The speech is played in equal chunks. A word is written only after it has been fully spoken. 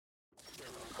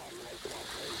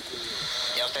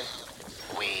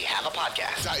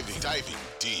podcast. Diving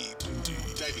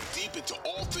deep into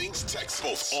all things Texans,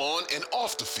 both on and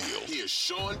off the field. Here's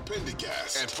Sean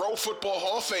Pendergast and Pro Football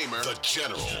Hall of Famer, the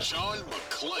General, John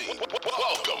McClain.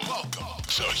 Welcome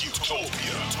to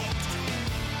Houtopia.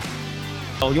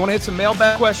 Oh, you want to hit some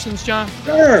mailbag questions, John?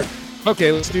 Sure.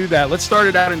 Okay, let's do that. Let's start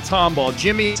it out in Tomball.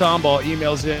 Jimmy Tomball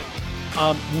emails in.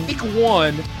 Week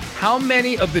 1, how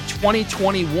many of the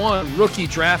 2021 rookie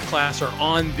draft class are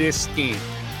on this team?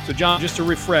 So, John, just to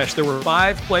refresh, there were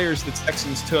 5 players the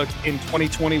Texans took in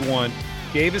 2021.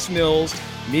 Davis Mills,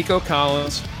 Nico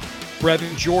Collins,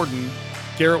 Brevin Jordan,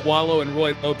 Garrett Wallow, and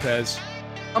Roy Lopez.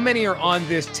 How many are on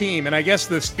this team? And I guess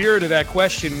the spirit of that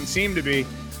question seemed to be,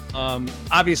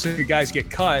 obviously, the guys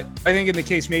get cut. I think in the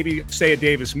case, maybe, say, a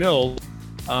Davis Mills,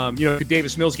 could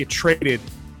Davis Mills get traded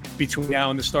between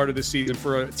now and the start of the season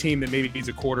for a team that maybe needs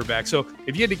a quarterback? So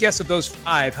if you had to guess of those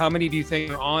 5, how many do you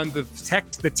think are on the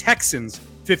Texans'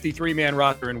 53-man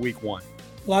roster in week 1?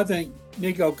 Well, I think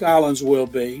Nico Collins will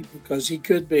be, because he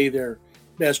could be their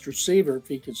best receiver if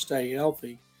he could stay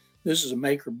healthy. This is a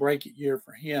make-or-break-it year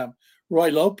for him. Roy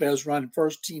Lopez running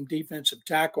first-team defensive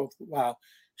tackle while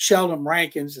Sheldon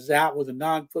Rankins is out with a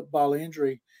non-football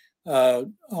injury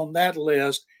on that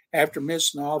list after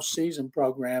missing the off-season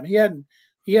program. He hadn't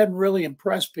really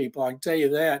impressed people, I can tell you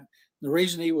that. The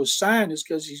reason he was signed is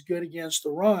because he's good against the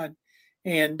run.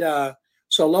 And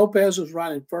so Lopez was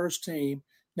running first team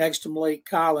next to Malik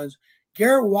Collins.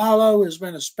 Garrett Wallow has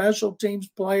been a special teams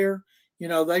player. You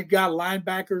know, they've got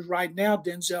linebackers right now.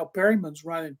 Denzel Perryman's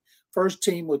running first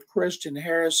team with Christian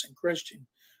Harris and Christian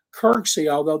Kirksey,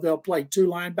 although they'll play 2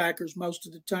 linebackers most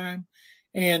of the time.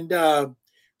 And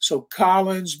so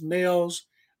Collins, Mills,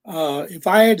 if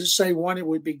I had to say one, it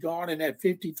would be gone in that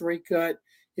 53 cut.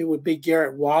 It would be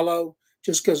Garrett Wallow,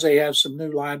 just because they have some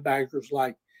new linebackers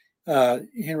like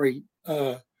Henry.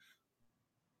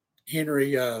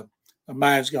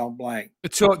 Mine's gone blank.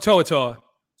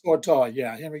 Toa.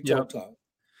 Yeah, Henry Toa.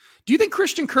 Do you think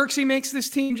Christian Kirksey makes this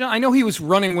team, John? I know he was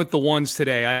running with the ones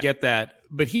today. I get that,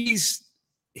 but he's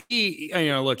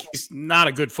not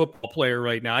a good football player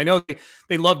right now. I know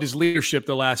they loved his leadership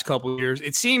the last couple of years.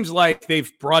 It seems like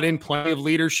they've brought in plenty of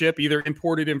leadership, either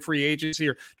imported in free agency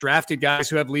or drafted guys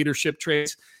who have leadership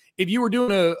traits. If you were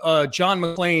doing a John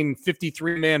McClain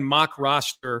 53-man mock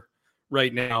roster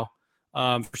right now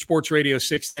for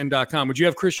sportsradio610.com, would you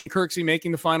have Christian Kirksey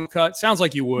making the final cut? Sounds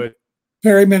like you would.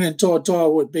 Perryman and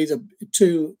Toa would be the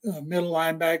 2 middle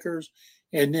linebackers,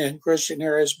 and then Christian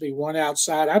Harris would be 1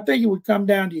 outside. I think it would come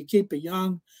down to, you keep a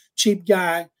young, cheap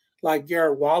guy like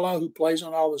Garrett Wallow who plays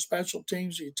on all the special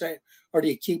teams, or do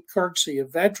you keep Kirksey, a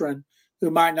veteran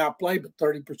who might not play but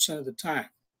 30% of the time?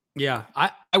 Yeah,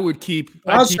 I would keep.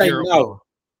 I'll say no.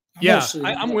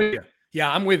 I'm with you.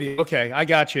 Yeah, I'm with you. Okay, I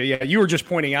got you. Yeah, you were just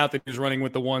pointing out that he was running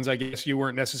with the ones. I guess you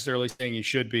weren't necessarily saying he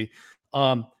should be.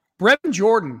 Brevin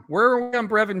Jordan, where are we on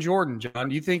Brevin Jordan, John?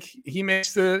 Do you think he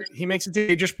makes it?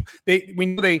 We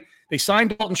know they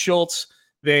signed Dalton Schultz.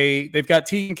 They've got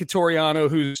Tegan Catoriano,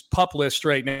 who's pup list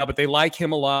right now, but they like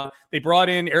him a lot. They brought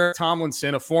in Eric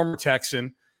Tomlinson, a former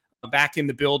Texan, back in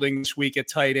the building this week at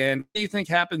tight end. What do you think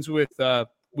happens with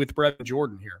Brevin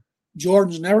Jordan here?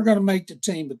 Jordan's never going to make the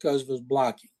team because of his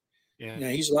blocking. Yeah. You know,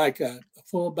 he's like a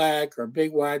fullback or a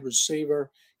big wide receiver.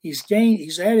 He's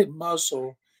added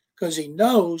muscle because he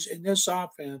knows in this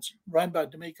offense run by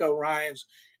D'Amico Ryans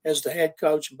as the head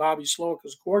coach and Bobby Slowick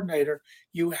as coordinator,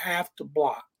 you have to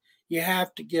block. You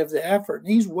have to give the effort.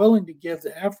 And he's willing to give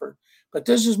the effort. But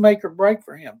this is make or break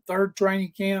for him. 3rd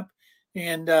training camp.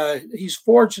 And he's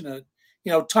fortunate.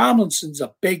 You know, Tomlinson's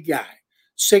a big guy,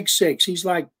 6'6". He's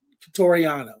like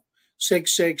Catoriano,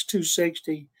 6'6",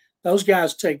 260. Those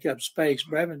guys take up space.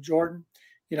 Brevin Jordan,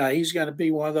 you know, he's going to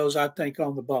be one of those, I think,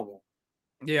 on the bubble.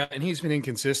 Yeah, and he's been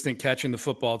inconsistent catching the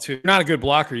football, too. You're not a good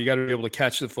blocker. You got to be able to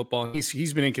catch the football.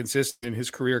 He's been inconsistent in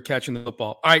his career catching the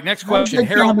football. All right, next question.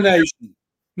 Harold,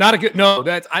 not a good – no,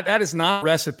 that is not a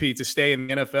recipe to stay in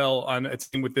the NFL on a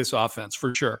team with this offense,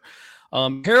 for sure.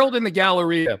 Harold in the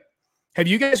Galleria, have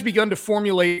you guys begun to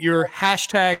formulate your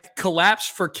hashtag collapse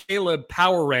for Caleb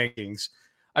power rankings?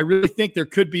 I really think there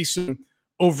could be some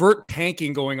overt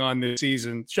tanking going on this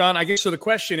season. John, I guess so the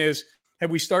question is,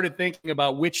 have we started thinking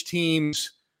about which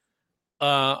teams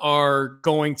are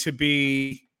going to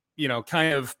be,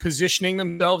 kind of positioning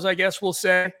themselves, I guess we'll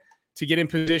say, to get in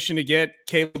position to get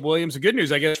Caleb Williams? The good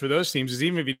news, I guess, for those teams is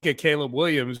even if you get Caleb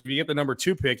Williams, if you get the number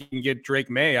 2 pick, you can get Drake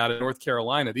May out of North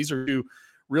Carolina. These are 2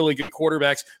 really good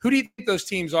quarterbacks. Who do you think those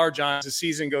teams are, John, as the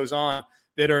season goes on,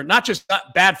 that are not just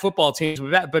bad football teams,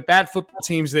 but bad football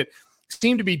teams that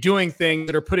seem to be doing things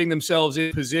that are putting themselves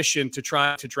in position to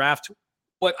try to draft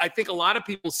what I think a lot of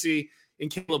people see in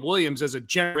Caleb Williams as a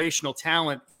generational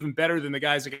talent, even better than the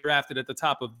guys that get drafted at the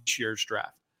top of this year's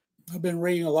draft. I've been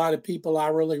reading a lot of people I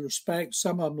really respect.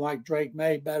 Some of them like Drake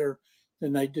May better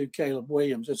than they do Caleb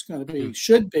Williams. It's going to be,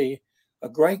 should be a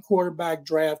great quarterback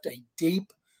draft, a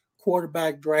deep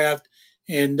quarterback draft.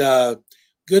 And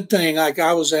good thing, like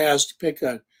I was asked to pick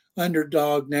an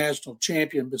underdog national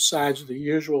champion besides the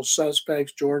usual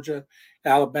suspects, Georgia,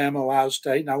 Alabama, Ohio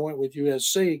State. And I went with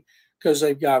USC because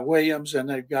they've got Williams and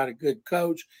they've got a good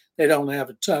coach. They don't have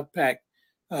a tough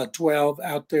Pac-12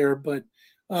 out there. But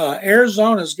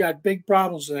Arizona's got big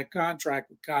problems in that contract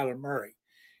with Kyler Murray.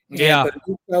 But a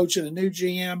new coach and a new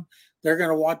GM, they're going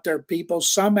to want their people.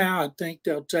 Somehow I think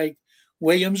they'll take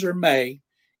Williams or May,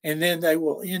 and then they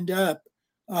will end up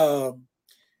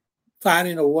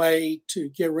finding a way to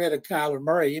get rid of Kyler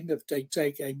Murray, even if they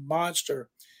take a monster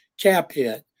cap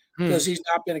hit, because he's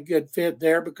not been a good fit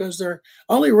there, because the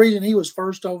only reason he was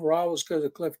first overall was because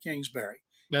of Cliff Kingsbury.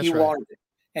 That's he right. wanted it,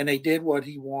 and they did what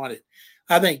he wanted.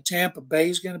 I think Tampa Bay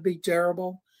is going to be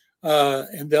terrible,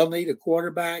 and they'll need a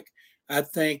quarterback. I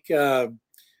think,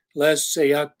 let's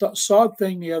see, I saw a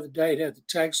thing the other day that had the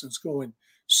Texans going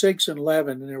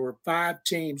 6-11, and there were 5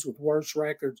 teams with worse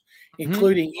records,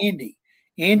 including Indy.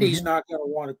 Indy's not going to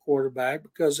want a quarterback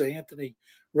because of Anthony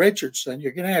Richardson.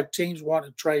 You're going to have teams wanting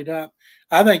to trade up.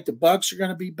 I think the Bucs are going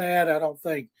to be bad. I don't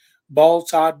think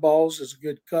Todd Bowles is a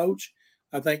good coach.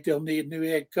 I think they'll need a new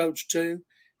head coach too.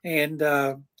 And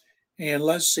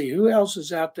let's see, who else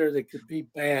is out there that could be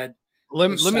bad?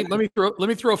 Let me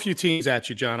throw a few teams at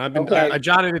you, John. I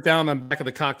jotted it down on the back of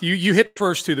the cocktail. You hit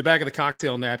first two, the back of the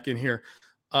cocktail napkin here.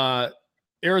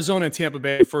 Arizona and Tampa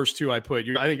Bay, first two I put.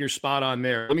 I think you're spot on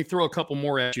there. Let me throw a couple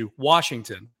more at you.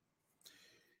 Washington,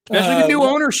 especially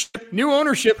with new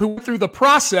ownership who went through the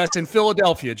process in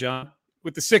Philadelphia, John,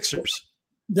 with the Sixers.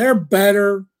 They're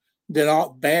better than all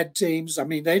bad teams. I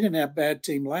mean, they didn't have a bad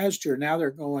team last year. Now they're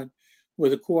going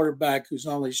with a quarterback who's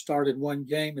only started one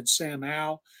game in Sam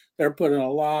Howell. They're putting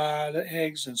a lot of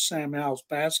eggs in Sam Howell's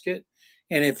basket.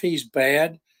 And if he's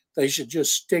bad, they should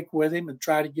just stick with him and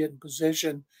try to get in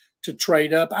position to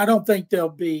trade up. I don't think they'll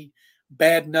be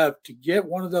bad enough to get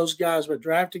one of those guys by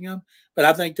drafting them, but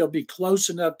I think they'll be close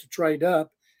enough to trade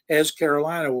up as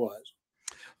Carolina was.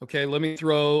 Okay, let me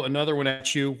throw another one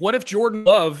at you. What if Jordan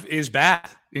Love is bad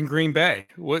in Green Bay?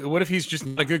 What if he's just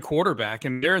not a good quarterback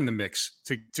and they're in the mix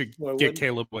to get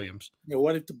Caleb Williams?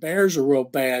 What if the Bears are real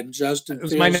bad and Justin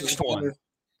Fields my next one.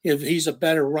 If he's a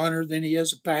better runner than he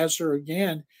is a passer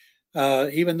again,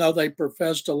 even though they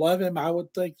profess to love him, I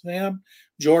would think them.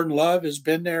 Jordan Love has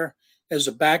been there as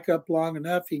a backup long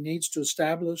enough. He needs to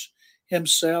establish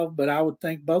himself, but I would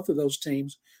think both of those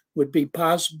teams would be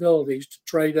possibilities to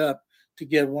trade up to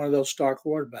get one of those star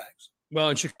quarterbacks. Well,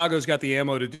 and Chicago's got the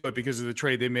ammo to do it because of the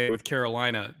trade they made with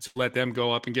Carolina to let them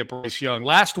go up and get Bryce Young.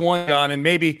 Last one, John, and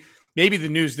maybe the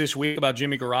news this week about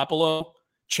Jimmy Garoppolo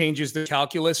changes the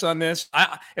calculus on this.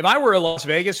 If I were a Las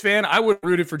Vegas fan, I would have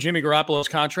rooted for Jimmy Garoppolo's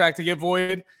contract to get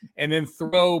voided and then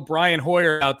throw Brian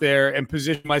Hoyer out there and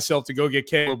position myself to go get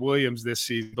Caleb Williams this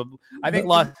season. But I think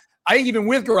even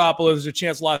with Garoppolo, there's a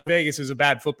chance Las Vegas is a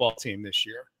bad football team this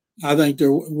year. I think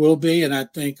there will be, and I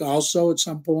think also at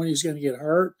some point he's going to get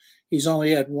hurt. He's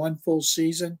only had one full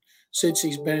season since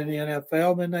he's been in the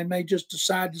NFL. Then they may just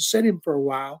decide to sit him for a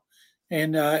while,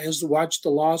 and as to watch the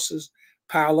losses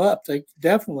pile up, they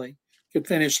definitely could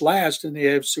finish last in the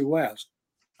AFC West.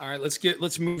 All right,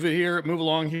 let's move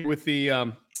along here with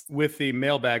the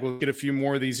mailbag. We'll get a few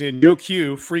more of these in. Joe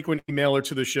Q, frequent emailer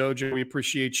to the show. Joe, we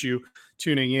appreciate you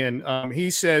tuning in. He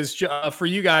says for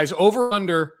you guys, over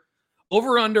under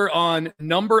on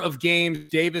number of games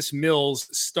Davis Mills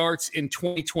starts in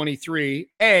 2023,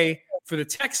 A, for the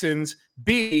Texans,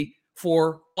 B,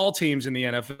 for all teams in the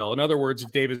NFL. In other words,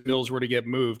 if Davis Mills were to get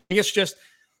moved. I guess just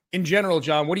in general,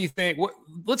 John, what do you think?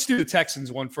 Let's do the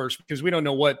Texans one first, because we don't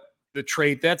know what the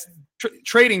trade –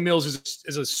 trading Mills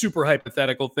is a super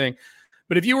hypothetical thing.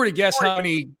 But if you were to guess how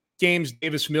many games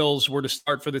Davis Mills were to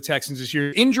start for the Texans this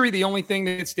year, injury the only thing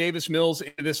that gets Davis Mills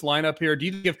into this lineup here? Do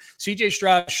you think if C.J.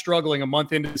 Stroud is struggling a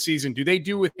month into the season, do they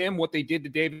do with him what they did to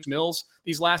Davis Mills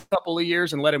these last couple of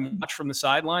years and let him watch from the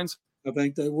sidelines? I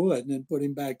think they would, and then put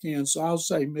him back in. So I'll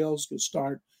say Mills could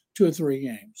start 2 or 3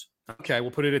 games. Okay, we'll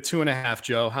put it at 2.5,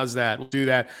 Joe. How's that? We'll do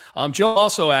that. Joe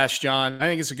also asked, John, I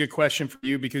think it's a good question for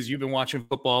you because you've been watching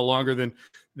football longer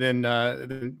than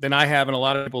I have and a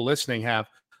lot of people listening have.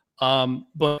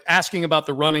 But asking about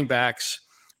the running backs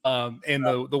and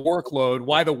the workload,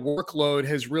 why the workload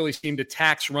has really seemed to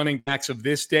tax running backs of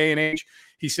this day and age.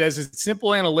 He says, is it simple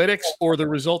analytics or the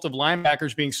result of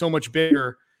linebackers being so much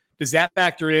bigger Does that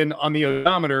factor in on the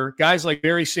odometer? Guys like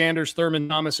Barry Sanders, Thurman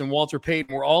Thomas, and Walter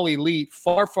Payton were all elite,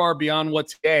 far, far beyond what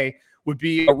today would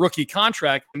be a rookie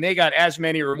contract, and they got as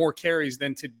many or more carries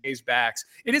than today's backs.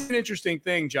 It is an interesting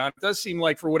thing, John. It does seem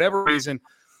like, for whatever reason,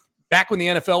 back when the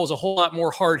NFL was a whole lot more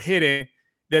hard-hitting,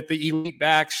 that the elite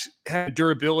backs had a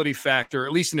durability factor,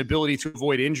 at least an ability to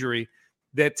avoid injury,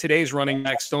 that today's running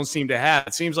backs don't seem to have.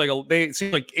 It seems like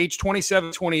age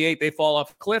 27, 28, they fall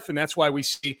off a cliff, and that's why we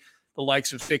see the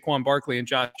likes of Saquon Barkley and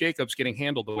Josh Jacobs getting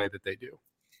handled the way that they do.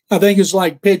 I think it's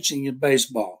like pitching in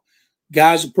baseball.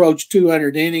 Guys approach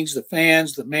 200 innings, the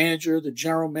fans, the manager, the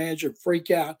general manager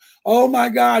freak out. Oh, my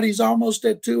God, he's almost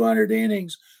at 200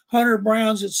 innings. Hunter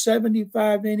Brown's at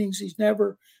 75 innings. He's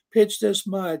never pitched this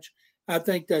much. I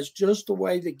think that's just the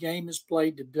way the game is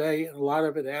played today, and a lot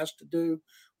of it has to do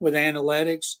with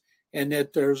analytics and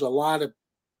that there's a lot of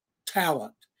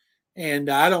talent. And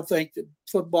I don't think that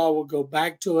football will go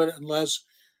back to it unless,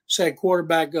 say,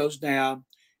 quarterback goes down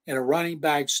and a running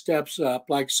back steps up.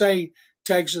 Like, say,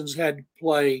 Texans had to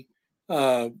play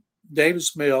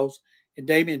Davis Mills, and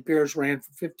Dameon Pierce ran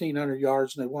for 1,500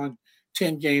 yards, and they won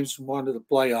 10 games and won to the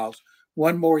playoffs.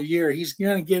 One more year. He's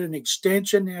going to get an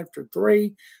extension after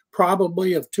 3,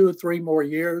 probably of 2 or 3 more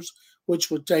years, which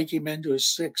would take him into his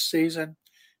 6th season.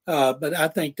 But I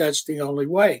think that's the only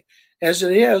way. As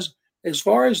it is, as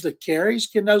far as the carries,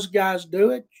 can those guys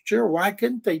do it? Sure. Why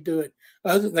couldn't they do it?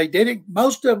 They did it.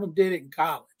 Most of them did it in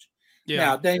college. Yeah.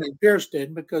 Now, Dameon Pierce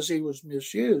didn't because he was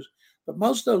misused. But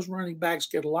most of those running backs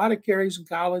get a lot of carries in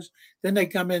college. Then they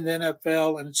come in the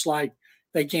NFL, and it's like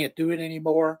they can't do it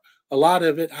anymore. A lot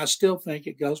of it, I still think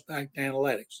it goes back to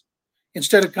analytics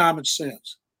instead of common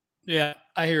sense. Yeah,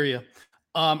 I hear you.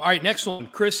 All right, next one.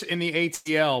 Chris in the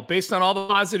ATL. Based on all the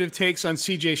positive takes on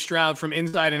C.J. Stroud from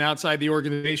inside and outside the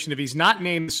organization, if he's not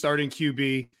named the starting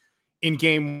QB in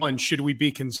game 1, should we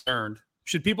be concerned?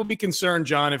 Should people be concerned,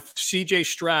 John, if C.J.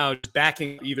 Stroud is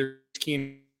backing either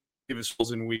Keenan Davis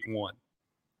in week 1?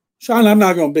 Sean, I'm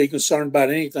not going to be concerned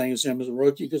about anything as him as a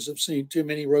rookie because I've seen too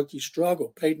many rookies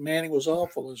struggle. Peyton Manning was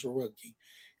awful as a rookie.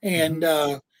 And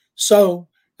so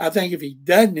I think if he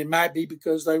doesn't, it might be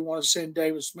because they want to send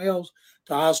Davis Mills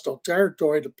to hostile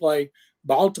territory to play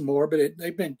Baltimore, but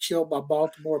they've been killed by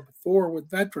Baltimore before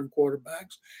with veteran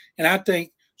quarterbacks. And I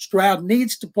think Stroud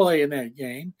needs to play in that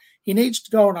game. He needs to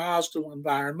go in a hostile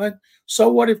environment. So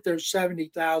what if there's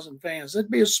 70,000 fans? That'd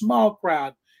be a small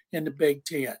crowd in the Big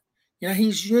Ten. You know,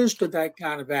 he's used to that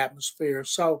kind of atmosphere.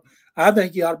 So I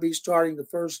think he ought to be starting the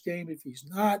first game. If he's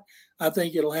not, I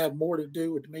think it'll have more to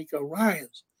do with D'Amico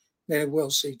Ryans than it will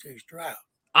C.J. Stroud.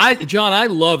 John, I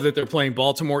love that they're playing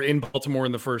Baltimore in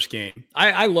the first game.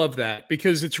 I love that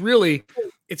because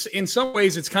it's in some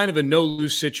ways, it's kind of a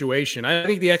no-lose situation. I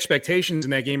think the expectations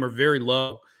in that game are very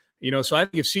low. You know, so I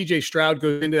think if C.J. Stroud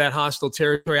goes into that hostile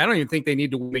territory, I don't even think they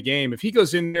need to win the game. If he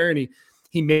goes in there and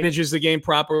he manages the game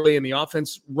properly and the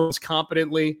offense runs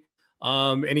competently,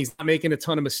 and he's not making a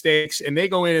ton of mistakes, and they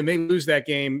go in and they lose that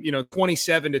game,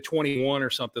 27-21 or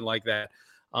something like that.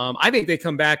 I think they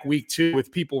come back week 2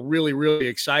 with people really, really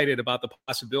excited about the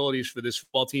possibilities for this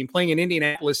football team, playing an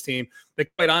Indianapolis team that,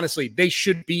 quite honestly, they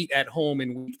should beat at home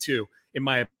in week 2, in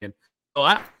my opinion. So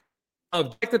I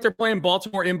like that they're playing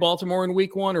Baltimore in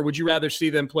week 1, or would you rather see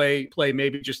them play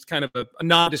maybe just kind of a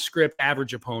nondescript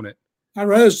average opponent? I'd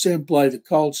rather see them play the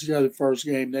Colts the other first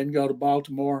game, then go to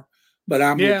Baltimore. But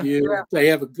I'm with you. Yeah. If they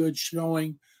have a good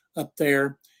showing up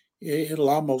there, it'll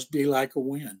almost be like a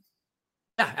win.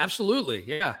 Yeah, absolutely.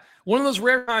 Yeah. One of those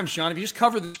rare times, John, if you just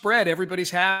cover the spread,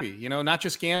 everybody's happy, not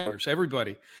just gamblers,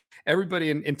 everybody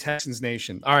in Texans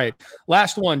Nation. All right.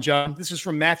 Last one, John. This is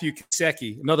from Matthew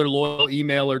Kasecki, another loyal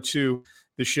emailer to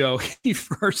the show.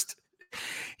 If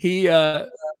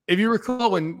you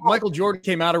recall, when Michael Jordan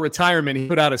came out of retirement, he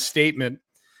put out a statement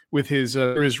with his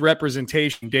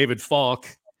representation, David Falk.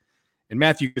 And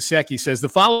Matthew Kasecki says, the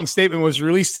following statement was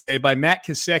released today by Matt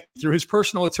Kasecki through his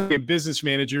personal attorney and business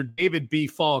manager, David B.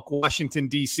 Falk, Washington,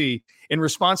 D.C., in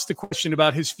response to question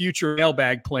about his future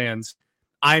mailbag plans.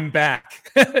 I'm back.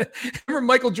 Remember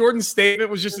Michael Jordan's statement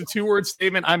was just a 2-word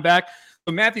statement, I'm back?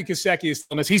 So Matthew Kasecki is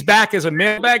telling us he's back as a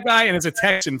mailbag guy and as a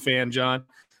Texan fan, John.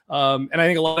 And I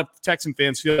think a lot of Texan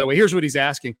fans feel that way. Here's what he's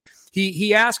asking.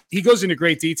 He goes into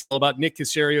great detail about Nick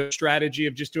Caserio's strategy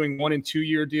of just doing 1- and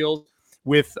 2-year deals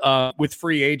with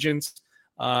free agents.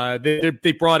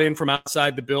 They brought in from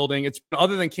outside the building. It's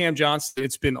other than Cam Johnson,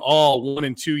 it's been all 1-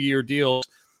 and 2-year deals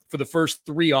for the first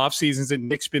 3 off seasons that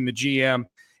Nick's been the GM.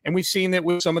 And we've seen that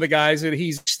with some of the guys that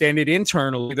he's extended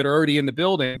internally that are already in the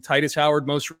building. Titus Howard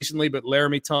most recently, but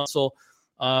Laramie Tunsil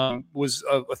was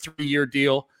a 3-year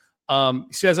deal.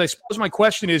 He says, I suppose my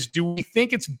question is, do we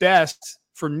think it's best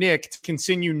for Nick to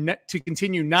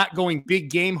continue not going big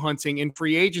game hunting in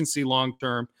free agency long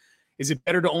term? Is it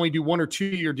better to only do 1 or 2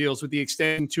 year deals with the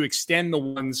extension to extend the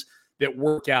ones that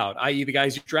work out, i.e. the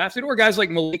guys you drafted, or guys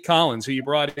like Malik Collins, who you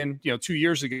brought in, 2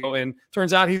 years ago, and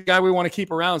turns out he's a guy we want to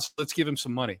keep around, so let's give him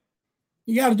some money?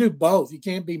 You got to do both. You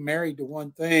can't be married to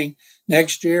one thing.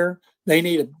 Next year, they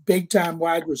need a big-time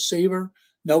wide receiver,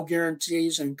 no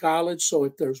guarantees in college, so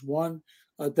if there's one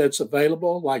that's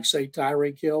available, like, say,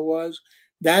 Tyreek Hill was,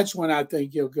 that's when I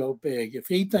think he'll go big. If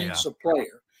he thinks a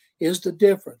player is the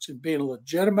difference in being a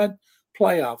legitimate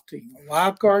playoff team, a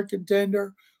wild card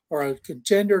contender, or a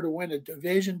contender to win a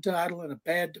division title in a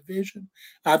bad division,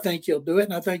 I think he'll do it,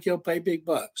 and I think he'll pay big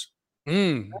bucks.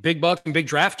 Big bucks and big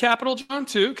draft capital, John,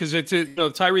 too, because it's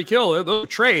Tyreek Hill. Those are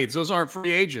trades; those aren't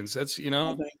free agents. That's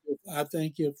I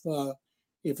think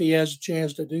if he has a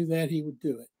chance to do that, he would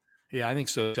do it. Yeah, I think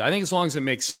so. I think as long as it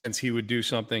makes sense, he would do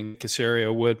something.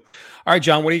 Caserio would. All right,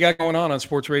 John, what do you got going on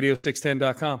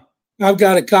sportsradio610.com? I've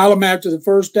got a column after the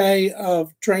first day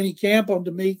of training camp on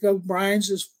D'Amico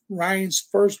Ryan's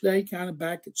first day kind of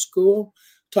back at school.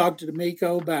 Talked to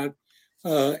D'Amico about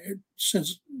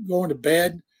since going to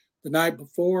bed the night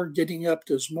before, getting up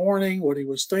this morning, what he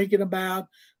was thinking about,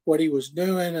 what he was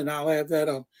doing, and I'll have that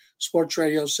on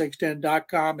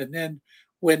sportsradio610.com. And then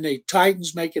when the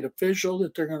Titans make it official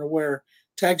that they're going to wear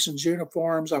Texans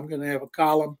uniforms, I'm going to have a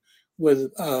column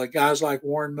with guys like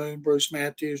Warren Moon, Bruce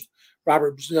Matthews,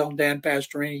 Robert Brazil, and Dan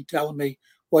Pastorini telling me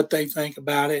what they think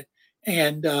about it.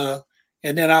 And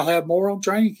then I'll have more on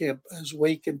training camp as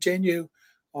we continue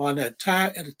at a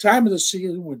time of the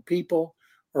season when people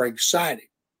are excited.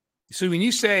 So when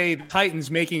you say the Titans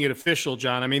making it official,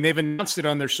 John, I mean, they've announced it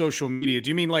on their social media. Do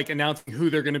you mean like announcing who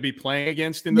they're going to be playing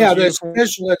against in those uniforms? Yeah, it's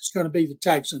official. It's going to be the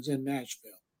Texans in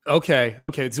Nashville. Okay.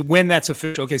 So when that's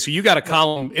official. Okay, so you got a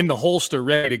column in the holster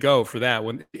ready to go for that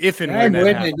one, if and when that happens. I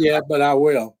haven't written it yet, but I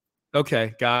will.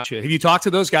 Okay, gotcha. Have you talked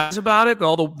to those guys about it?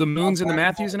 All the Moons and the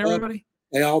Matthews and everybody?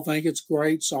 They all think it's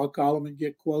great, so I'll call them and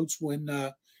get quotes when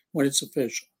it's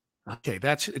official. Okay,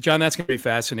 John, that's going to be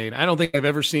fascinating. I don't think I've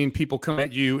ever seen people come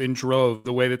at you in droves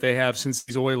the way that they have since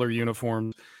these Oiler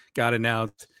uniforms got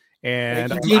announced.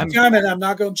 And keep coming. I'm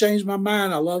not going to change my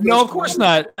mind. I love. No, of course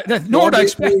not. Nor would I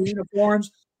expect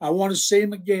uniforms. I want to see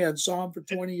them again. Saw them for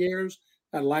 20 years.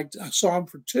 I saw them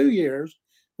for 2 years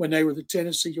when they were the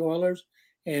Tennessee Oilers,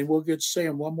 and we'll get to see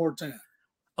them one more time.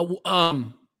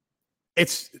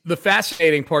 It's the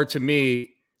fascinating part to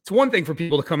me. It's one thing for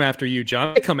people to come after you,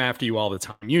 John. They come after you all the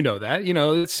time. You know that.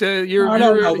 It's I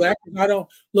don't know that. I don't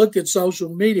look at social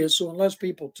media, so unless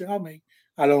people tell me,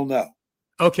 I don't know.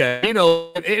 Okay,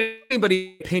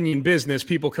 anybody opinion business,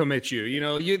 people come at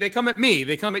you. They come at me.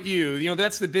 They come at you.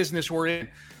 That's the business we're in.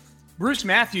 Bruce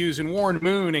Matthews and Warren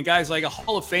Moon and guys like a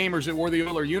Hall of Famers that wore the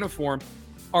Oiler uniform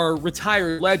are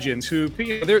retired legends who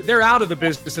they're out of the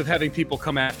business of having people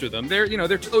come after them. Their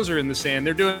toes are in the sand.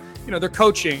 They're doing they're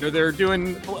coaching, or they're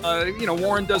doing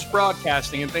Warren does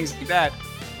broadcasting and things like that.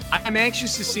 I'm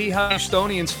anxious to see how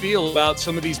Houstonians feel about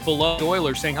some of these beloved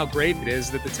Oilers saying how great it is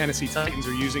that the Tennessee Titans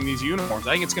are using these uniforms.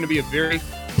 I think it's going to be a very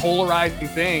polarizing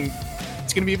thing.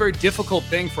 It's going to be a very difficult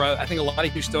thing for I think a lot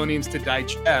of Houstonians to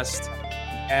digest.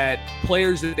 At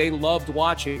players that they loved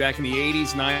watching back in the 80s,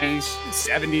 90s,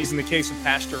 70s, in the case of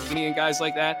Pastorini and guys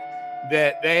like that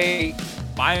they,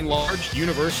 by and large,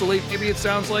 universally, maybe it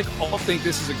sounds like, all think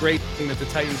this is a great thing that the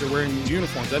Titans are wearing these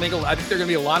uniforms. I think there are going to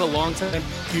be a lot of longtime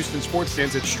Houston sports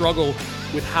fans that struggle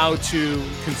with how to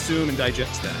consume and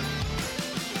digest that.